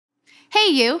Hey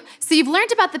you! So you've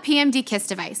learned about the PMD Kiss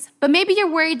device, but maybe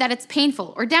you're worried that it's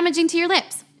painful or damaging to your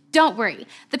lips. Don't worry.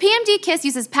 The PMD Kiss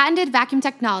uses patented vacuum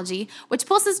technology, which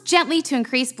pulses gently to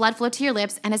increase blood flow to your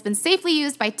lips and has been safely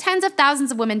used by tens of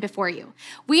thousands of women before you.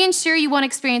 We ensure you won't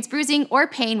experience bruising or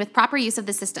pain with proper use of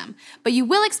the system, but you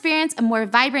will experience a more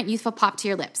vibrant, youthful pop to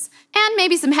your lips. And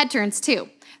maybe some head turns too.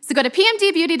 So go to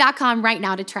pmdbeauty.com right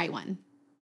now to try one.